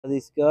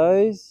This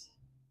goes.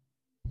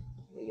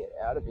 Let me get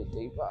out a bit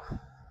deeper.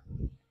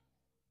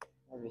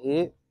 Over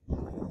here.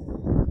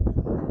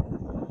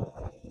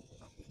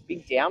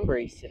 Big down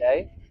breeze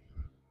today.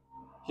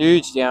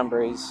 Huge down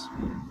breeze.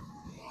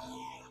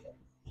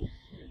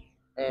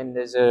 And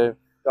there's a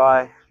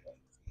guy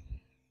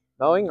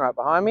mowing right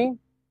behind me.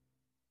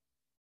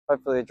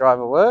 Hopefully the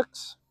driver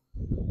works.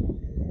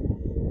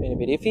 Been a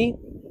bit iffy.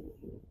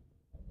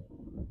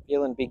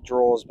 Feeling big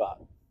draws, but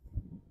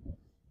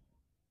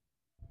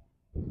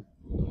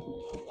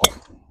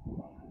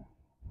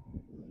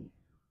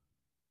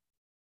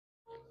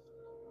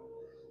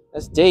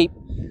that's deep.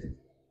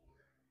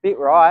 Bit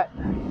right.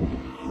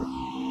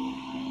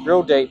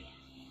 Real deep.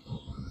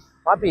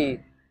 Might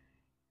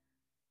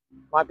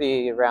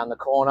be around the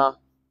corner.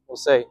 We'll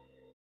see.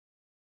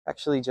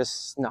 Actually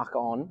just snuck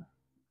on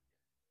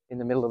in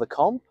the middle of the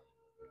comp.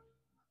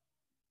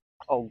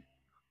 Old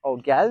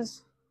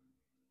Gaz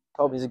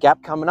told me there's a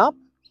gap coming up.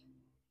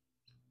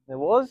 There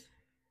was.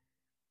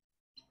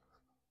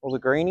 All the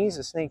greenies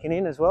are sneaking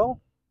in as well.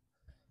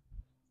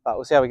 But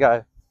we'll see how we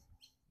go.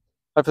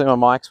 Hopefully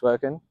my mic's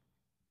working.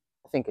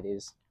 I think it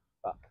is.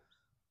 But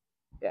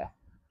yeah,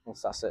 we'll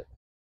suss it.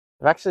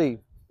 I've actually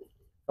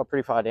got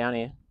pretty far down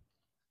here.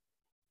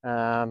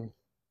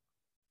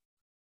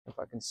 If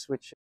I can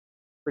switch it.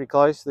 Pretty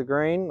close to the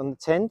green on the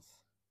 10th.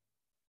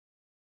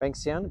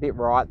 Bankstown, a bit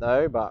right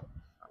though, but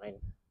I mean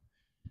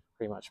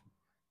pretty much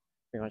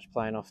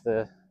playing off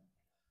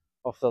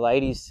the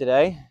ladies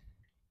today.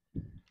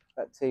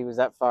 That tee was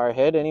that far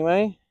ahead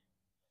anyway.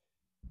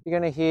 You're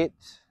gonna hit,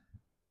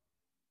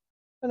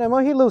 I don't know,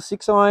 might hit a little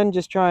 6-iron,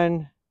 just try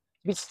and, a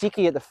bit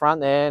sticky at the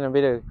front there and a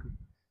bit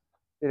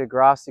of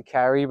grass to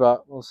carry,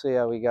 but we'll see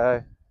how we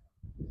go.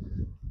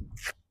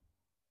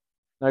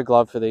 No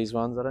glove for these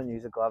ones. I don't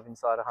use a glove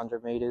inside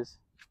 100 meters.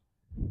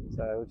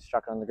 So we'll just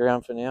chuck it on the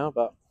ground for now,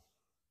 but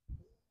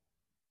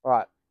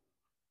right.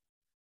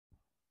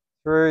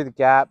 Through the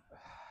gap.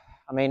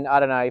 I mean, I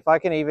don't know, if I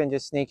can even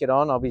just sneak it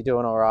on, I'll be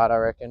doing all right, I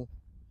reckon.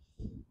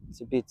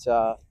 It's a bit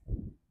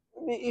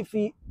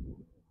iffy.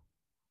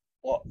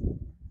 Oh,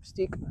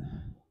 stick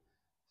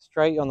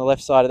straight on the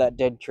left side of that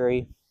dead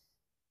tree.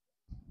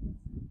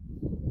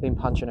 Been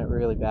punching it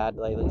really bad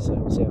lately, so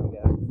we'll see how we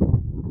go.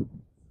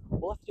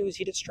 All I have to do is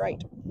hit it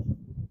straight.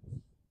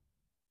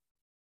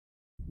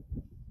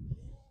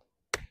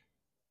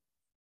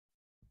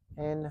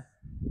 And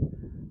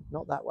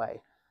not that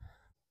way.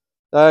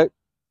 So,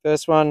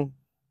 first one,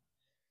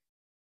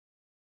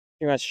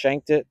 pretty much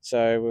shanked it,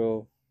 so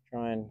we'll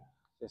try and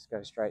just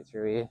go straight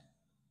through here.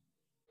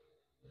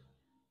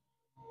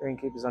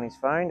 Greenkeeper's on his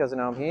phone, doesn't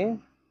know I'm here,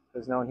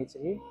 because no one hits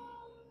it here.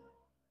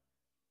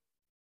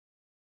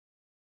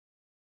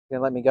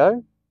 Gonna let me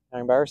go? How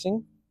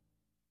embarrassing.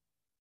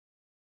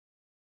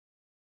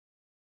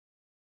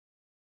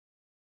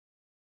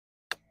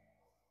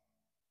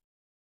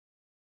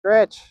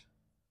 Stretch.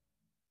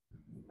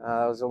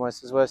 That was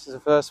almost as worse as the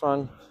first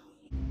one.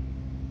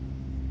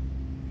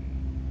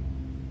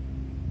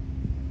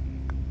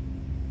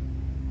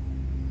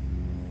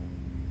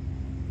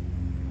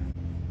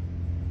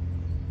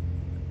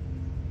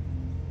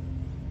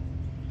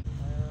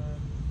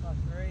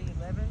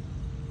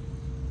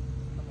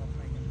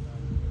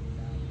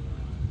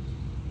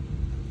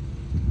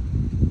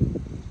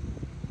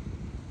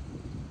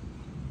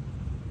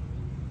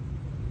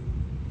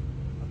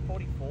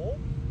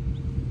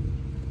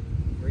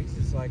 Grease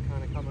is like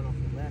kind of coming off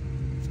the left.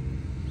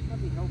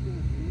 Might be helping a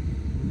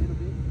little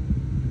bit.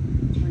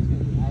 Three's going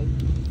to be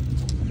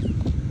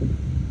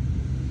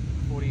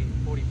 8. 40,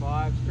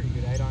 45, it's pretty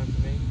good 8-iron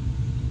for me.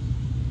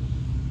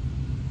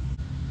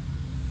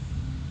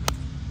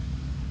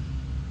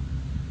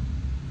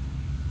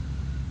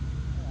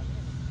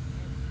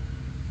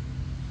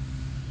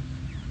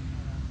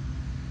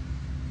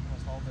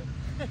 Almost hold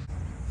it.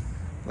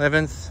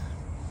 11th.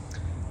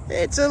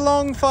 It's a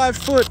long 5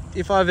 foot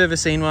if I've ever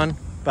seen one,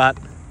 but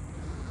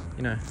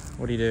you know,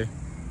 what do you do?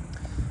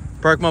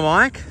 Broke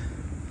my mic.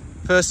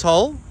 First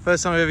hole,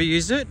 first time I've ever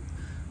used it.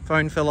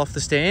 Phone fell off the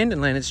stand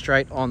and landed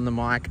straight on the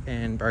mic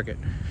and broke it.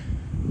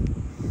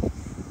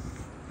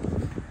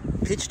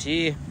 Pitched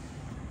here.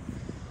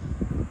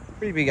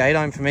 Pretty big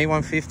 8-iron for me,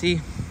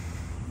 150.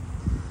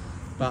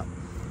 But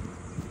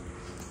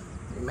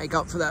make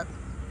up for that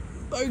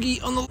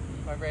bogey on the.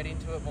 If I read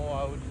into it more,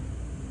 I would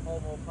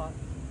hold more putt.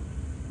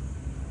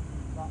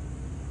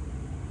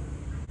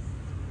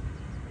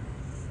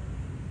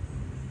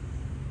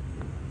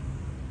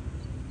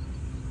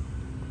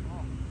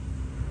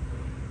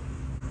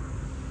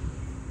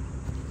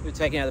 We're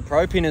taking out the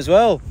pro pin as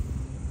well.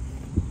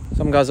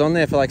 Some guy's on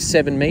there for like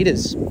 7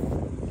 meters.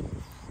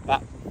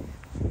 But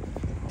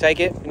take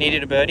it, we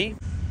needed a birdie.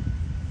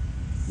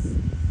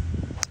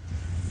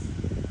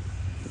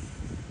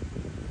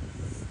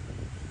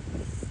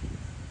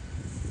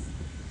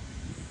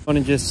 I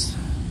just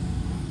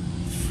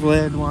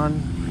flared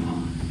one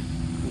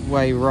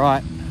way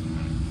right.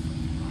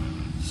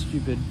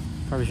 Stupid.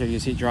 Probably should have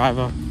just hit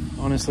driver,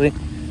 honestly.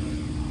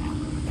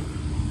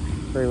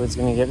 Freewood's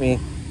gonna get me.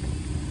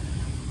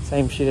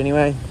 Same shit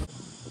anyway.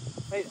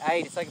 Made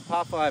 8, it's like a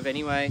par 5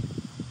 anyway.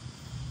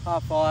 Par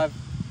 5.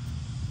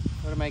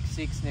 Gotta make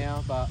 6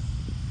 now, but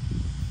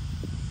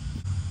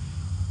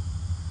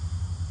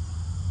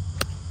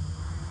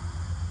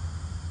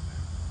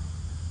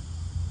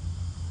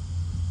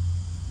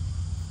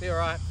be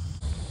alright.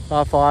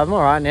 Par 5, I'm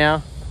alright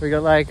now. We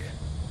got like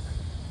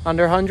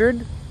under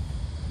 100,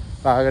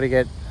 but I gotta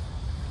get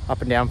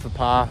up and down for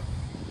par.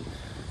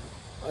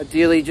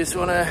 Ideally just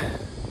wanna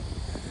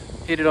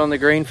hit it on the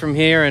green from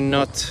here and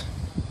not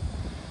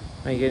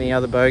make any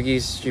other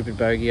bogeys. Stupid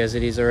bogey as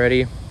it is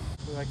already.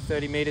 Like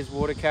 30 meters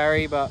water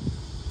carry, but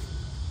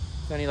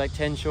it's only like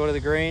 10 short of the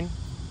green.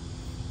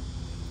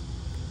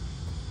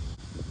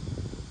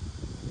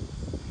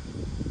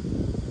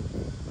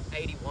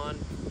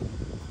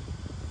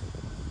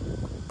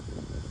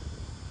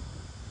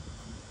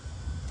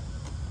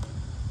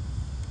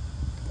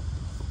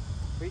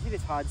 Pretty hit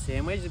this hard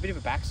sandwich. There's a bit of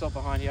a backstop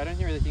behind here. I don't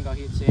really think I'll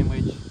hit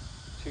sandwich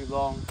too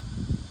long,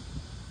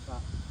 but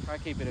try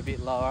to keep it a bit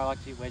lower. I like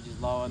to hit wedges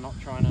lower, not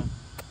trying to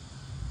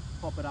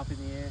pop it up in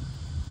the air.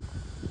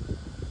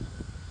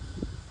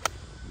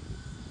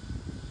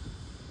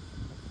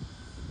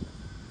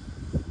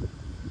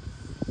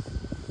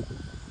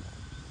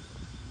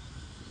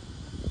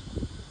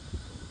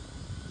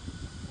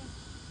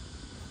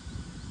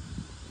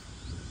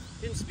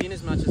 Didn't spin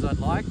as much as I'd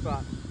like, but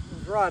it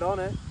was right on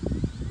it.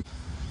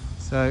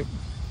 So,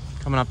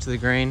 coming up to the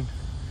green,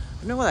 I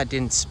don't know why that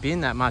didn't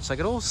spin that much. Like,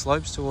 it all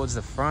slopes towards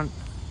the front,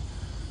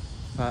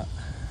 but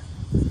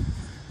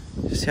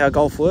just how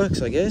golf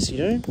works, I guess, you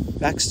know?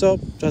 Backstop,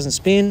 doesn't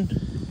spin.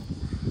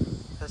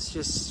 That's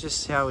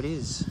just how it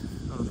is,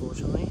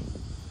 unfortunately.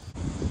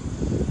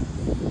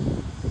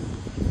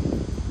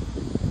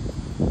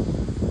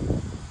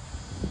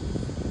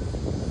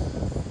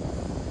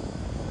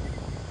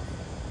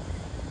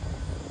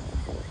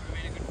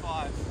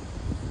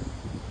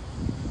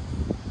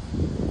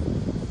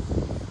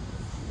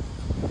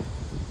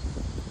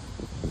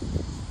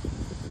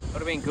 Would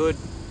have been good.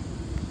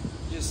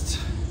 Just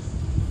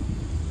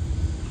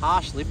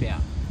harsh lip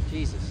out.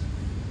 Jesus.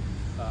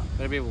 But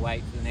better be able to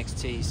wait for the next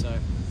tee, so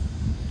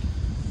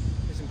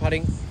do some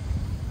putting.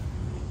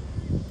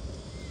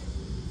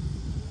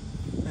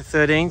 The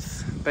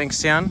 13th,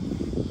 Bankstown,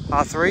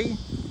 par 3.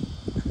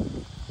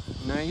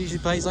 You know, usually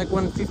plays like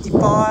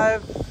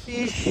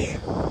 155-ish.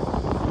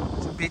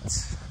 It's a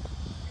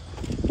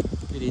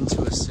bit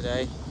into us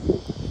today.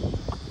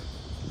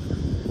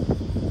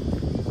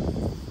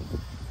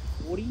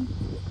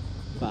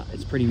 But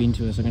it's pretty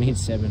into us. I'm gonna hit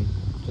 7,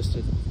 just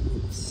a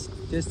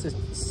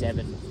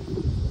 7.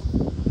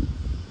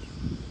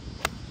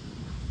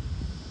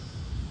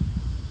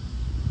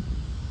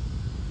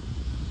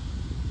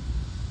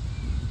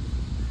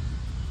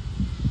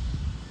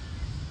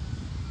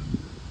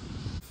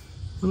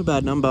 Not a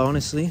bad number,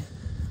 honestly.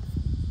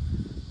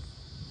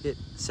 Hit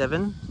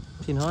 7,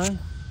 pin high.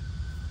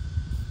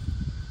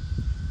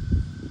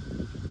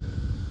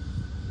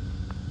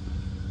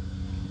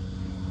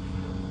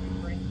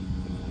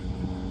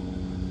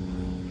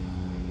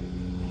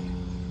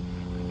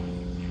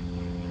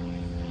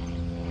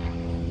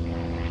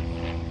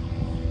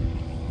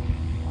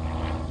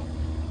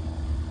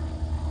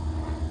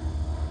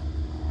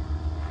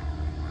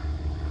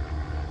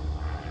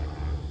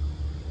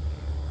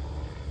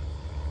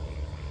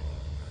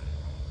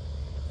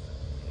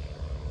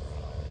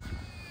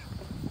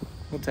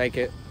 We'll take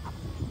it.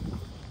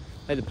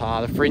 Made the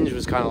par. The fringe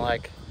was kind of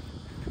like,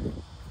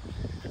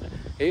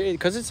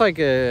 because it's like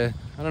a,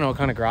 I don't know what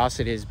kind of grass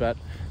it is, but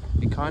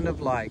it kind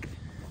of like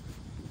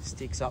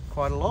sticks up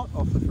quite a lot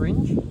off the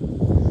fringe.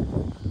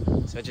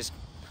 So I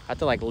had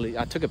to like,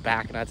 I took it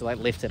back and I had to like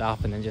lift it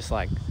up and then just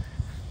like,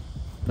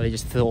 but I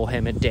just Thor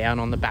hammered down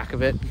on the back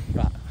of it.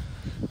 But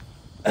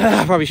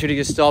I probably should have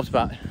just stopped,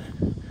 but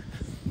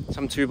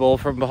some 2-ball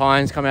from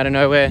behind's come out of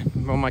nowhere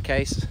on my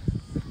case.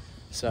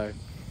 So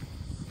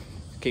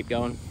keep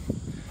going.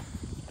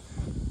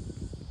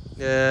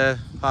 The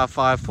par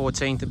 5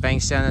 14th at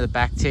Bankstown at the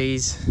back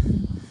tees.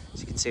 As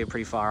you can see, we're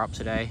pretty far up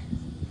today.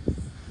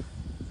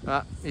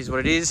 But here's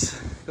what it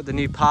is. Got the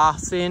new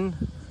path in,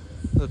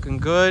 looking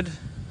good.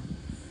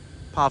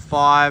 Par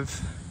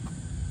 5.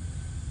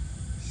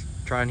 Just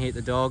try and hit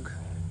the dog.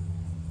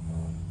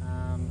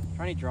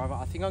 Trying to drive it.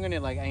 I think I'm gonna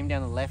like aim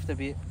down the left a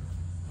bit.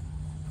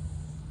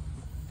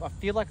 I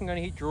feel like I'm gonna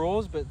hit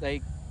draws, but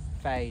they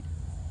fade.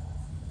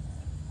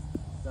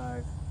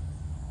 So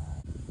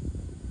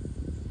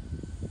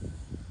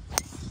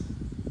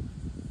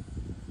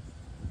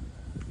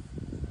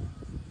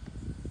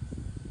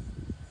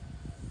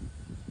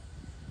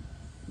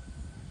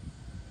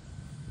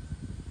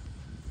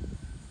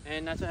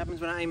and that's what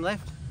happens when I aim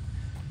left.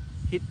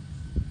 Hit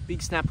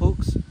big snap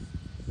hooks.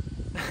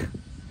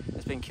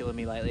 It's been killing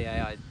me lately,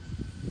 eh?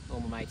 All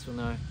my mates will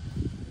know.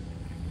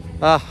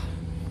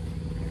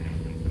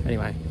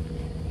 Anyway,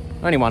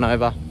 only one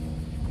over,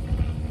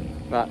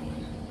 but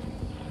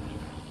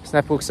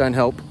snap hooks don't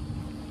help.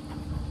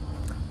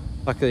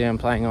 Luckily I'm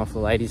playing off the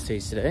ladies'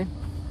 tees today.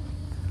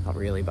 Not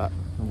really, but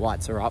the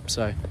whites are up,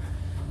 so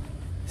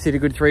hit a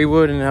good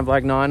 3-wood and have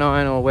like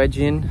 9-iron or wedge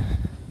in.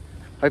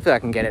 Hopefully I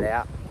can get it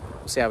out.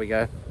 We'll see how we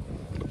go.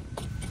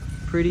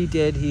 Pretty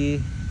dead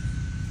here.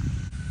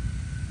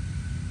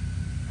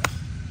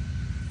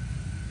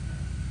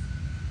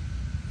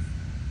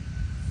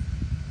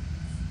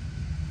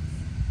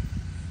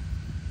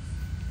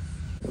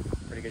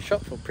 Pretty good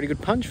shot, for pretty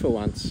good punch for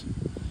once.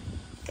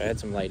 I had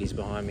some ladies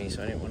behind me,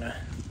 so I didn't want to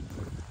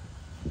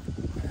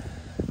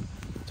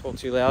talk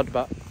too loud,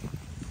 but I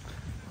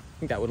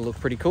think that would look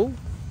pretty cool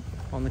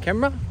on the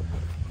camera.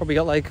 Probably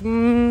got like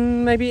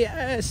maybe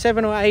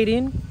 7 or 8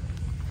 in.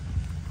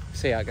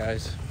 See how it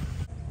goes.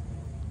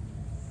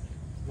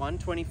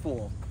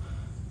 124.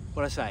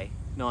 What'd I say?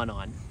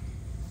 99.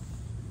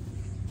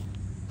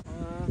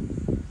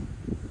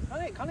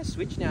 Kind of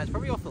switch now. It's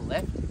probably off the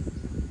left.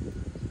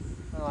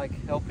 I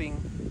like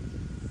helping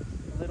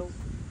a little.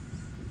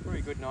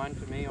 Pretty good 9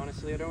 for me,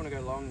 honestly. I don't want to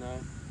go long though.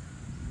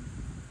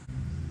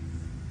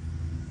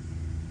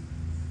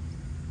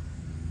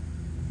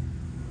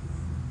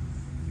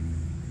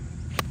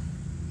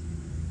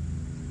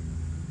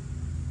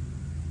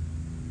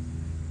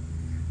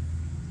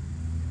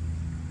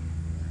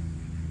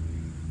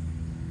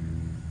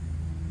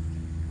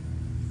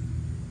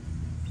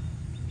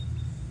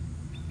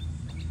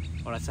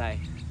 What'd I say?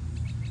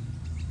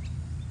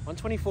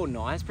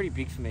 124.9 is pretty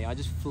big for me. I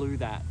just flew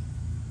that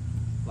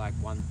like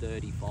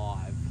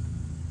 135.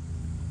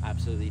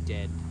 Absolutely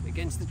dead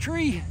against the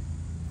tree.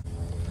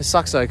 It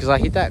sucks though, because I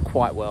hit that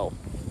quite well.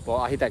 Well,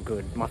 I hit that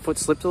good. My foot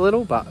slipped a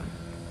little, but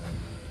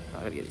I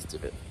gotta get used to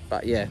it.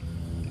 But yeah,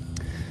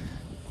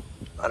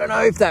 I don't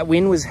know if that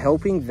wind was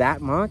helping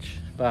that much,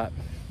 but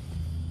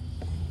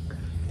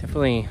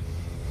definitely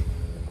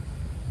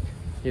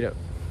hit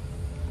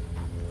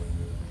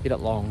it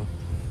long.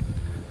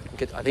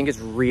 I think it's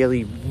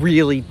really,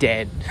 really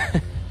dead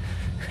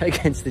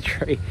against the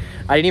tree.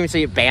 I didn't even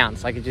see it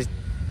bounce, like it just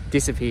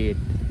disappeared.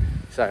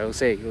 So we'll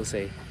see, we'll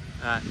see.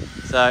 Alright,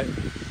 so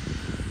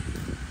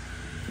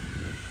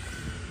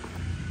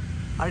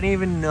I don't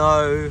even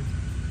know.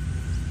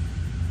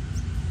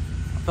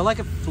 I feel like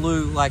it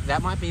flew, like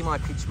that might be my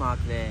pitch mark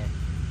there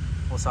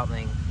or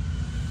something.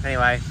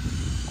 Anyway,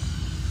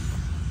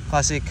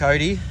 classic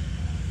Cody.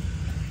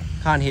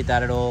 Can't hit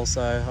that at all,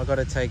 so I've got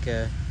to take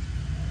a.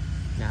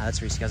 Nah,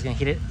 that's risky. I was gonna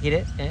hit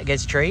it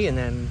against a tree, and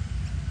then,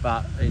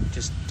 but it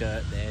just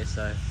dirt there.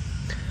 So,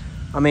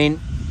 I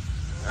mean,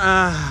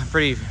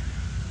 pretty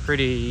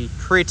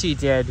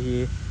dead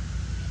here.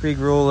 Big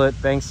rule at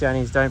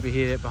Bankstown is don't be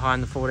hit it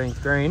behind the 14th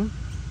green.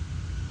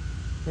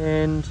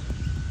 And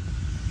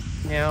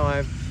now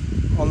I'm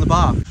on the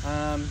bar.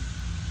 I'm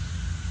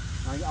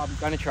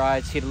gonna try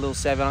to hit a little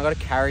 7. I got to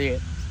carry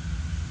it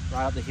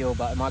right up the hill,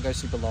 but it might go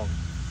super long.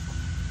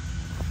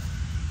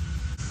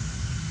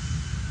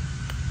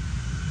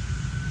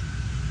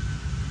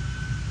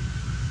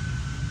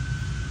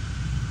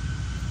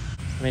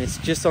 I mean, it's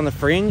just on the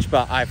fringe,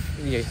 but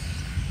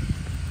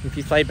if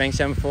you've played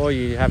Bankstown before,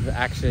 you have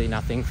actually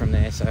nothing from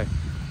there, so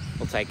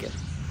we'll take it.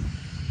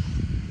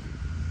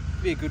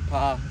 Be a good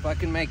par if I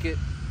can make it.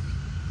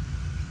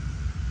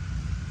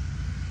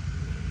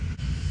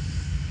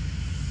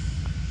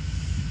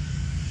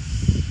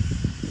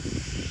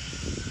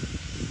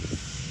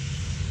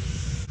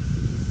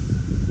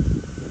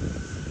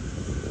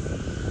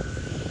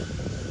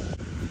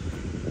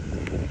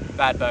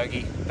 Bad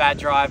bogey, bad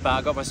drive, but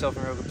I got myself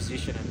in a real good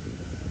position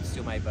and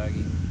still made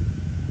bogey.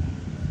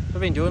 What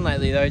I've been doing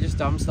lately though, just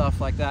dumb stuff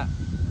like that,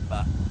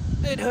 but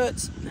it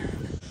hurts.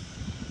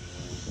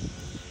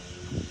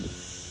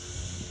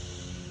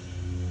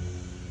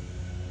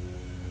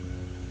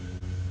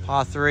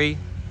 Par 3,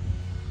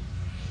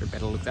 it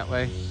better look that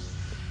way.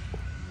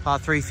 Par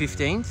 3,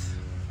 15th.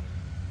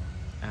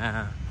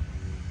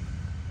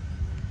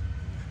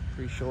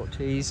 Pretty short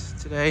tees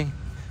today.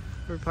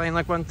 We're playing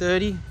like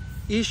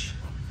 130-ish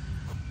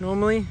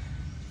normally.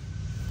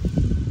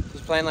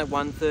 Just playing like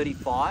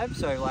 135,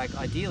 so like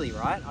ideally,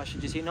 right? I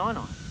should just hit 9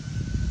 iron.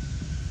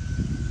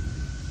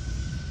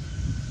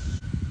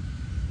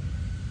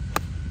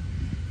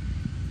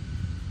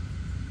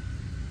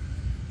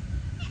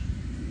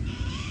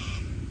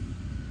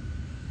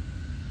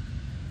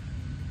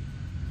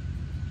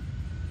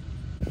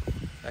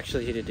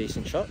 Actually hit a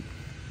decent shot.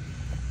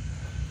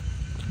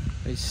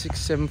 Maybe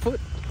 6-7 foot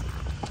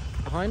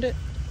behind it.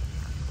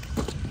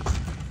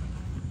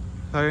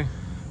 So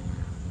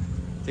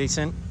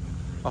decent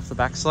off the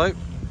back slope.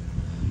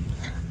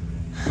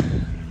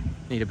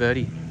 Need a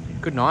birdie.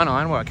 Good 9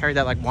 iron. Well, I carried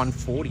that like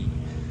 140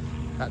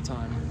 that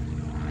time.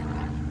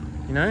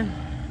 You know?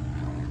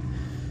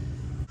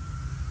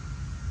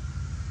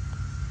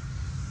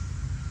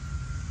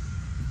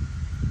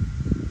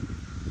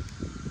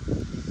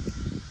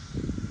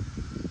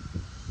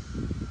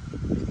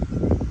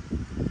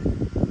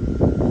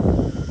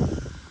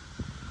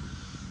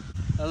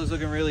 That was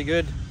looking really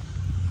good.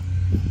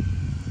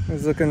 It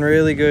was looking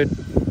really good.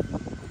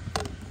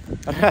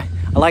 I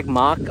like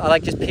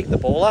just pick the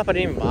ball up. I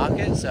didn't even mark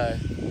it, so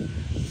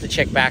to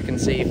check back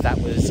and see if that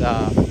was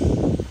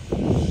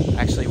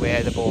actually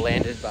where the ball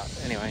landed. But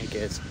anyway, who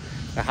cares?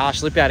 A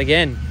harsh lip out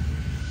again.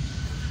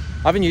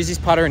 I haven't used this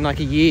putter in like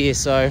a year,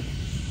 so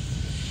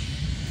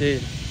to,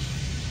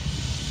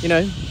 you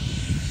know,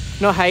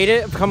 not hate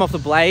it. I've come off the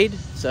blade,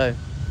 so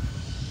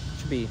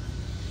should be,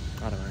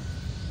 I don't know.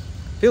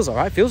 Feels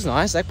alright, feels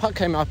nice. That putt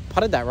came up,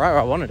 putted that right where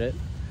I wanted it.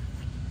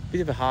 Bit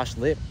of a harsh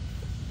lip.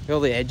 All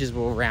the edges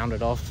were all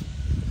rounded off.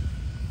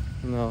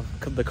 And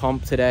the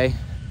comp today.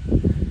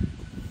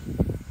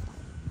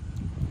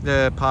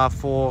 The par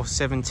 4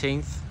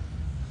 17th.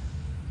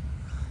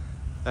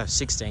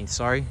 16th,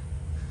 sorry.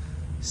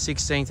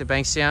 16th at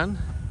Bankstown.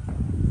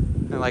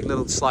 And like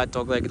little slight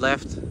dogleg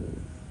left.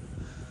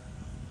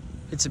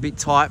 It's a bit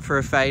tight for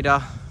a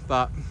fader,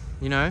 but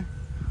you know,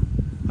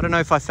 I don't know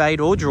if I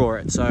fade or draw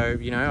it, so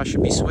you know, I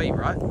should be sweet,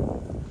 right?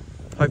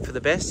 Hope for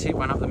the best, hit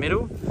one up the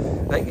middle.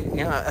 Like,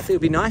 you know, I think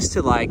it'd be nice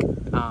to like,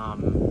 I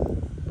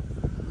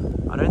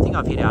don't think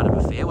I've hit out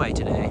of a fairway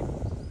today.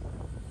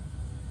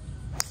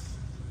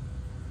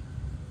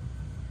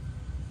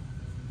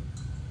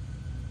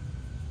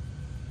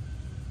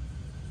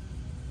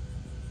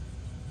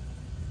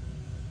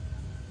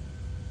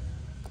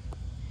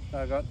 So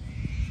I got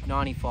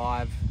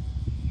 95,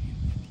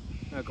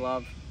 no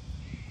glove,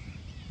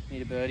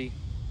 need a birdie.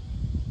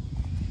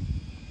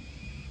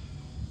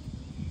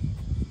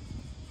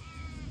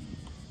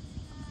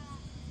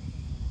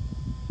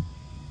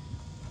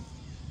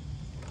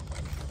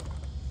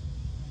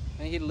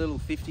 I hit a little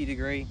 50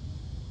 degree. I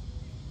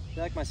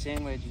feel like my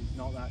sand wedge is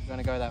not going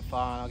to go that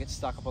far and I'll get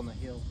stuck up on the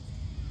hill.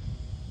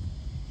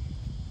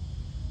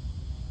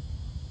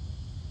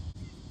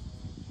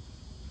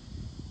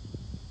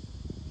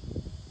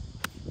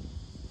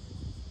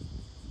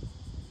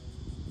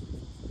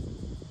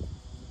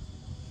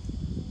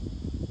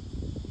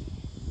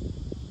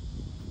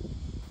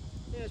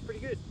 Yeah, it's pretty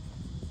good.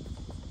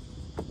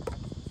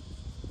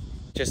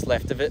 Just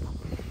left of it,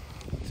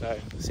 so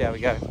we'll see how we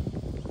go.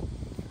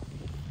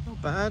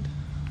 Not bad.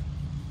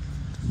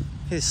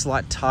 Here's a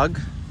slight tug.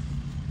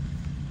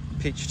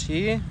 Pitched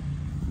here.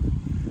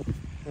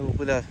 A little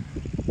bit of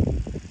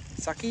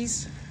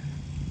suckies.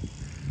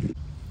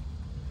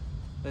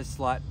 There's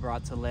slight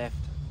right to left.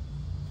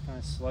 Kind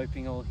of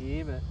sloping all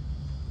here, but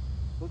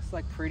looks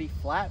like pretty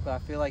flat, but I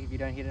feel like if you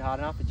don't hit it hard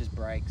enough, it just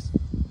breaks.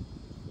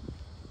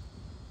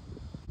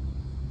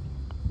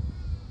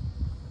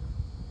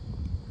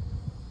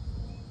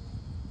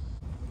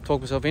 Talk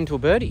myself into a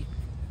birdie.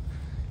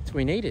 That's what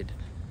we needed.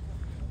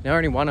 Now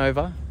only one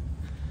over.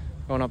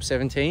 Going up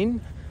 17.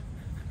 I'm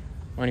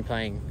only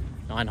playing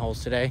 9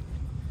 holes today.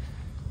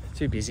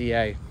 Too busy,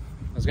 eh? I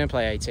was going to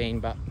play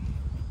 18, but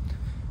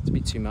it's a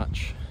bit too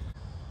much.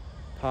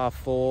 Par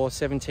 4,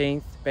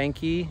 17th,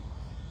 Banky.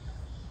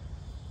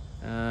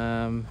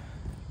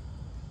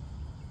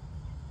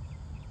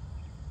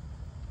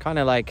 Kind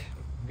of like,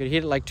 I'm going to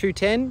hit it like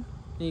 210.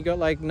 And you got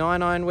like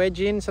 9 iron wedge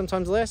in,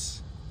 sometimes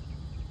less.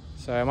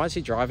 So I might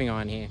see driving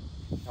iron here.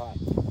 Alright,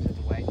 I had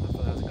to wait. I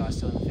thought there was a guy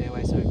still in the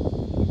fairway, so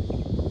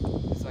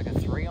it's like a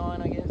 3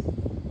 iron, I guess.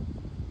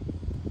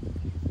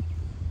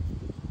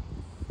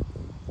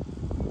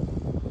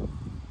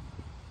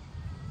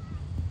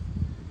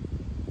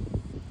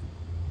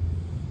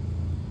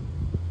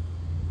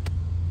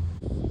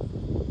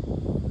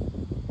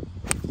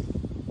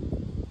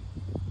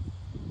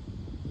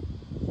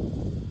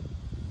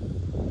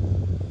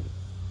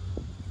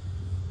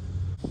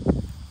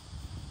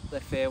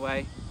 Left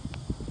fairway.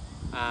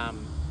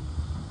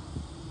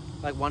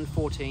 Like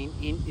 114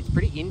 in. It's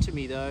pretty into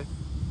me though.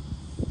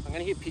 I'm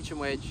gonna hit pitch and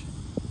wedge.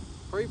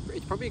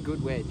 It's probably a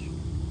good wedge.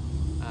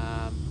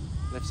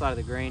 Left side of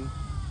the green.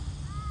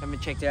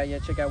 Haven't checked out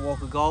yet. Check out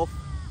Walker Golf.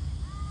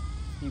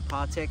 New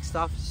Partech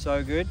stuff,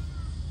 so good.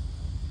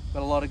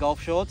 Got a lot of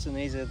golf shorts, and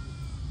these are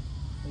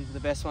the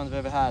best ones I've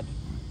ever had.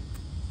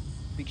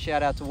 Big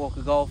shout out to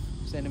Walker Golf,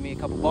 sending me a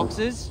couple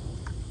boxes.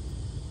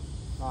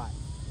 Right,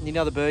 need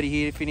another birdie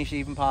here to finish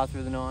even par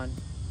through the 9.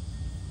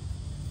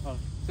 Oh,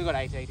 still got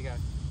 18 to go.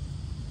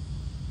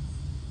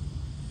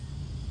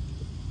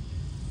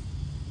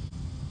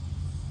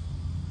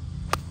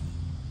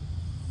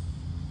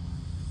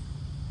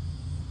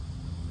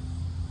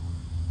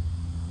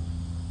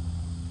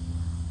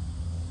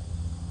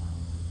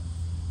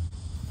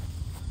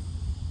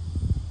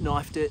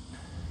 Knifed it.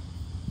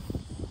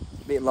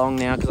 A bit long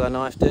now because I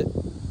knifed it.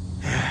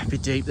 A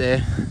bit deep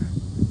there.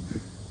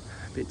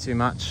 A bit too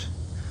much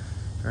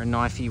for a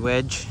knifey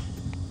wedge.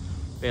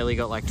 Barely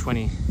got like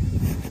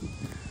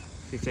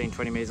 15,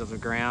 20 meters off the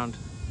ground.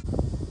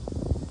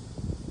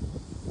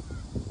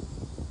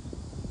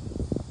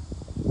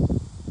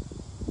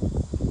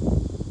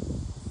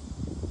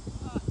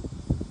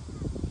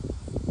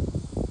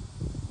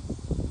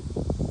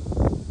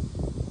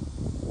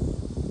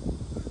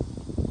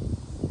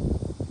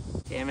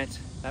 Damn it,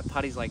 that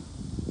putty's like,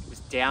 it was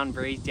down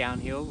breeze,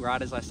 downhill,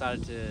 right as I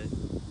started to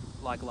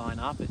like line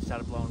up, it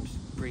started blowing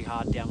pretty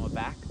hard down my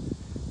back.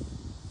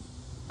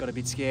 Got a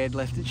bit scared,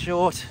 left it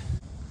short.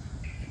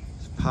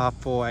 It's par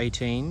 4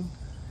 18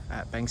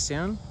 at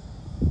Bankstown.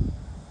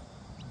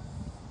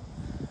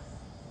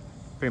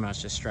 Pretty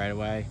much just straight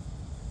away.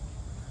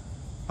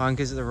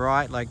 Bunkers at the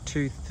right, like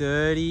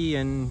 230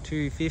 and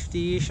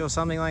 250-ish or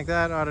something like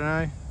that, I don't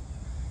know.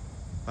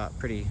 But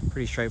pretty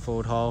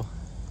straightforward hole.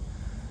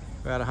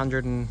 About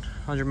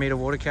 100 meter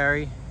water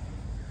carry, a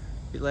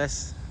bit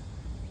less.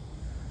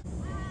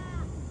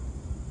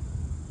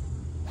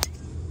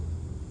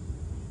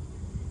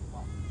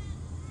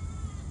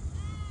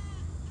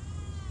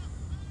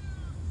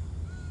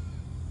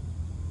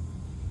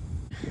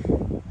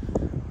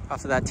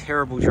 After that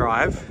terrible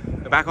drive,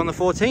 we're back on the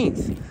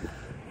 14th.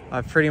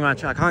 I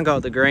can't go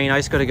at the green. I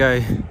just got to go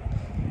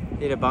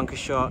hit a bunker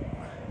shot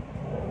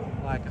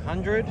like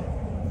 100,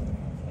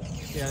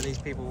 see how these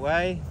people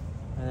weigh,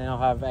 and then I'll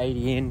have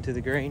 80 into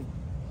the green.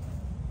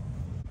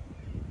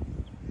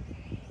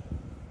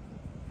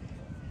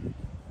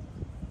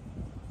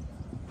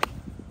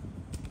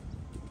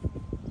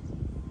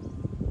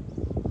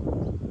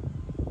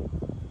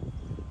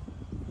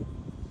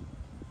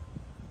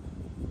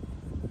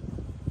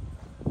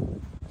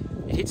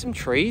 It hit some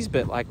trees,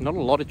 but like not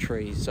a lot of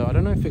trees, so I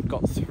don't know if it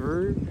got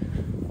through,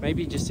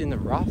 maybe just in the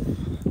rough.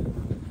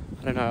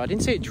 I don't know. I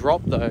didn't see it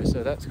drop though,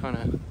 so that's kind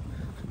of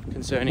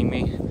concerning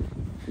me.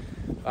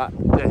 But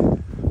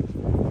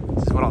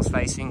this is what I was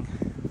facing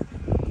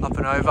up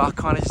and over. I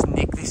kind of just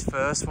nicked this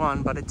first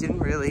one, but it didn't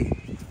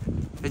really,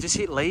 it just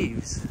hit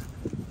leaves.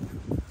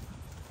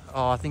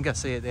 Oh, I think I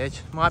see it there.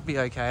 Might be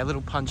okay. A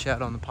little punch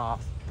out on the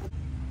path.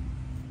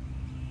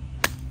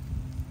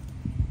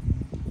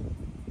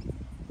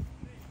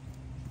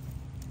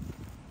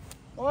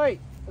 Oi,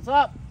 what's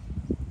up?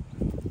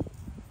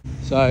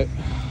 So,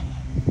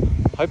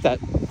 hope that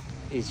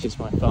is just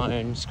my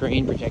phone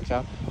screen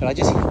protector, but I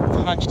just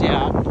punched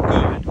out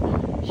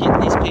good,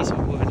 hit this piece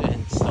of wood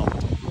and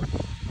stopped.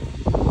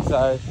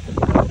 So,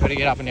 got to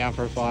get up and down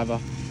for a fiver.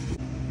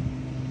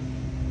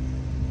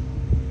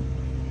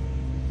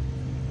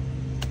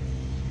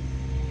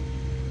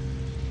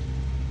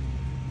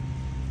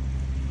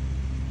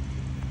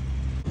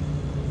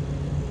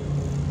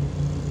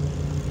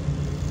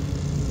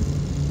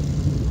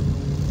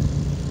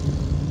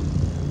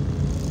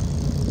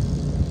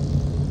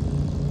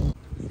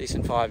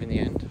 Decent 5 in the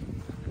end.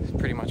 It's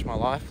pretty much my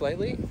life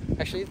lately.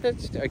 Actually,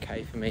 that's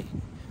okay for me.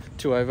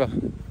 2 over.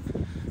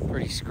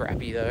 Pretty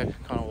scrappy though,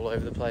 kind of all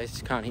over the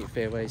place. Can't hit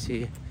fairways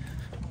here.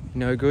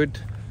 No good.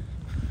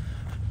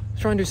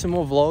 Try and do some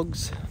more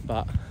vlogs,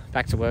 but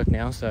back to work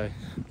now, so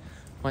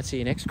might see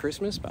you next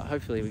Christmas, but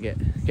hopefully we get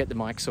the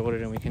mic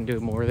sorted and we can do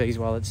more of these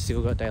while it's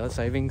still got daylight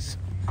savings.